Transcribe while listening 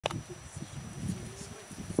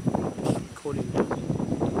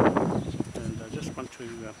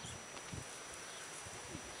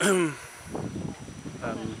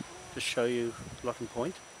to show you Lottin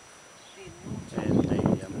Point and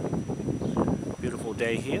the beautiful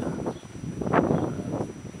day here.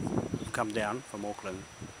 We've come down from Auckland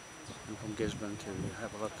and from Gisborne to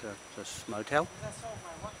have a look at this motel.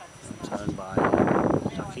 It's owned by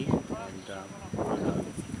Ducky and Bruno.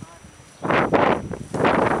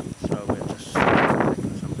 So we're just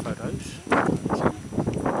taking some photos.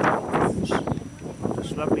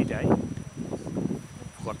 This lovely day. I've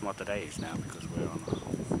forgotten what the day is now because we're on a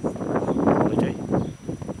holiday. And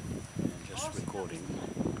just recording.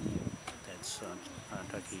 That's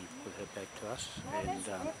Ducky will head back to us. And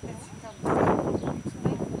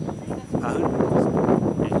Pahuru.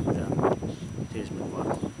 And there's my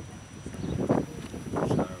wife.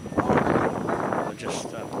 So I'll just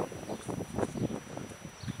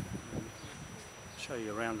show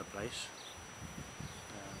you around the place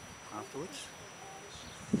afterwards.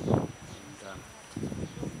 And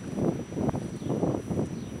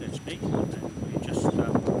that's me. And we're just going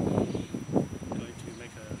to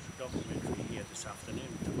make a documentary here this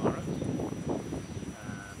afternoon, tomorrow.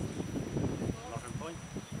 Lottin Point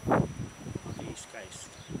on the east coast.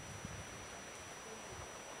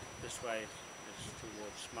 This way is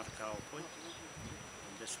towards Motel Point,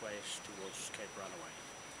 and this way is towards Cape Runaway.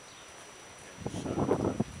 And so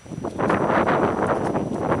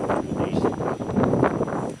these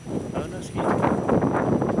owners here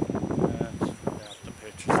about to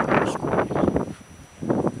purchase this one.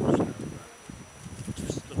 So it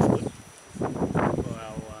just looks good for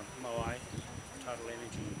our Moai Tidal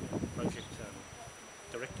Energy Project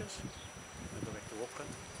directors, Director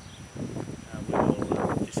Auckland. We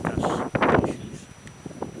will discuss the issues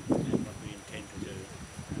and what we intend to do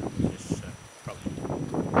with this property. I'm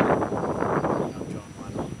Taha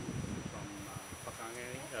Wanoa from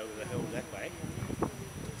Whakaangere, over the hill that way,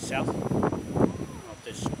 south of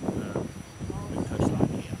this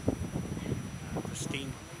coastline here.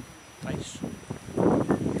 Pristine place and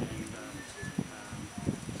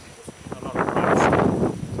a lot of roads,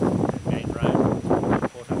 main road,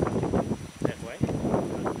 water that way.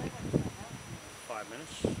 5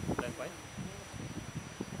 minutes that way,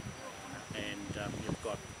 and you've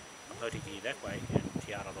got Hotiki that way and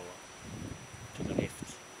Tiararoa to the left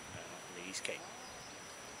on the East Cape.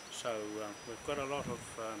 So we've got a lot of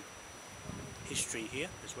history here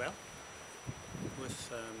as well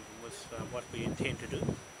with what we intend to do,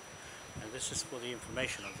 and this is for the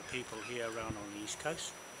information of the people here around on the East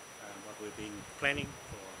Coast, what we've been planning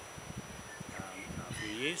for a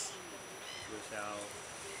few years with our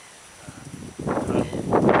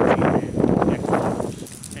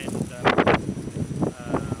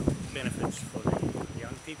benefits for the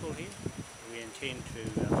young people here. We intend to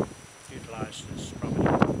utilise this property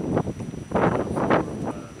for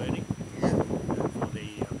learning for the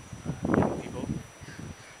young people,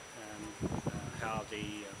 how the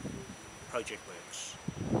project works,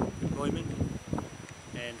 employment,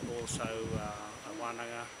 and also a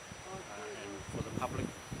wānanga and for the public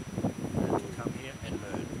to come here and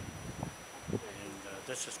learn. And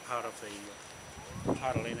this is part of the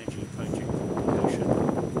Tidal Energy Project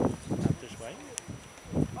up this way,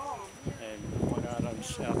 and Moai Tidal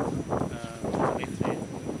south to the left there.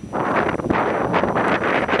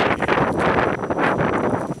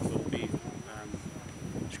 We'll be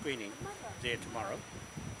screening there tomorrow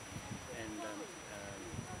and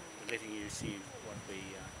letting you see what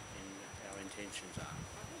our intentions are.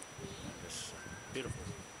 This beautiful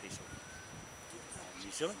piece of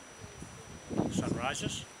New Zealand. The sun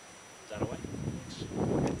rises that way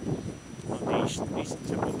on the east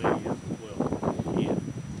tip of the world here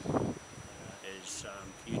is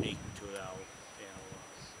unique to our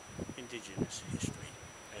indigenous history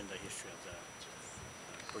and the history of the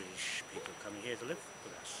British people coming here to live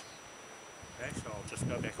with us. Okay, so I'll just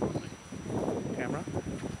go back on the camera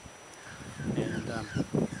and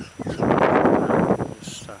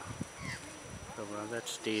just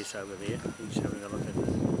that's Deez over there. He's having a look at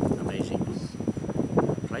an amazing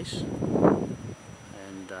place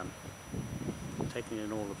and taking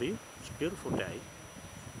in all the view. It's a beautiful day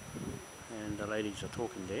and the ladies are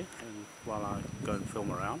talking there and while I go and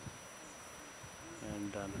film around,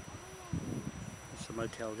 and there's the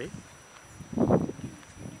motel there,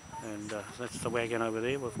 and that's the wagon over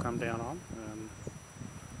there we've come down on,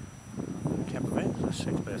 camper van, the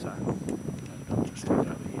 6th berth home, and I'll just turn it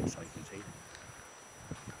over here so you can see.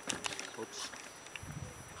 Oops.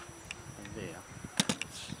 And there,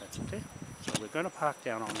 that's it there. So we're going to park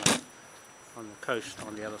down on the coast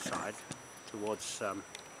on the other side towards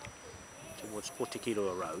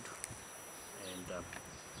Potikirua Road and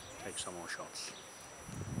take some more shots.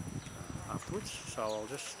 afterwards. So I'll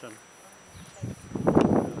just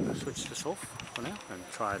switch this off for now and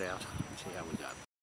try it out and see how we go.